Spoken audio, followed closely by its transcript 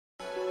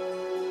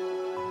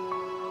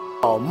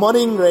A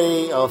morning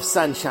ray of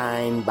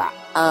sunshine by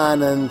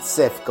Anand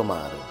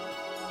Sefkumar.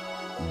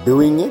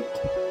 Doing it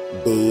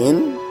day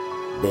in,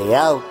 day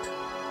out.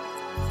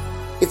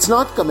 It's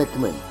not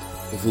commitment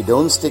if we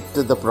don't stick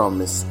to the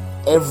promise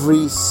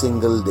every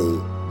single day,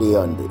 day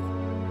on day.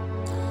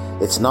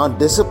 It's not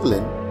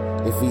discipline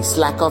if we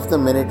slack off the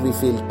minute we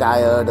feel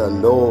tired or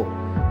low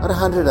or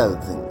 100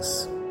 other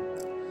things.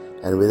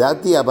 And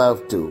without the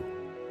above two,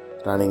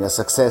 running a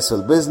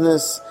successful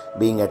business,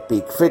 being at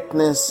peak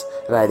fitness,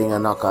 writing a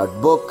knockout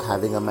book,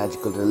 having a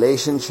magical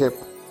relationship,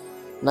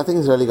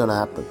 nothing's really going to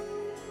happen.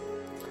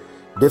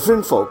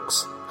 Different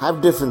folks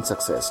have different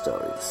success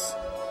stories.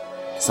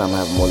 Some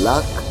have more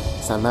luck,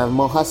 some have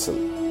more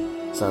hustle.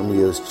 Some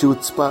use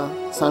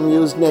chutzpah, some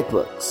use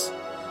networks.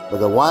 But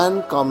the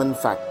one common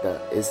factor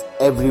is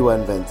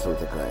everyone went through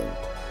the grind.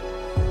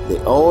 They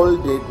all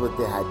did what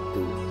they had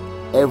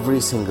to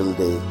every single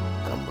day,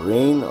 come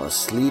rain or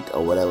sleet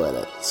or whatever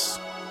else.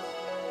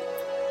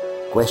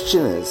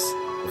 Question is,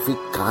 if we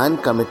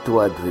can't commit to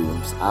our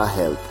dreams, our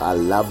health, our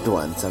loved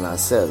ones and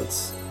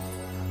ourselves,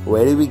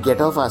 where do we get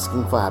off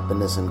asking for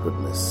happiness and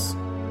goodness?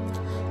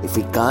 If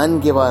we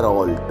can't give our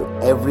all to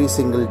every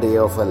single day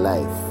of our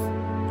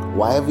life,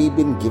 why have we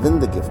been given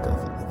the gift of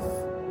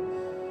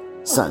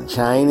life?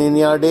 Sunshine in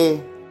your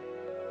day.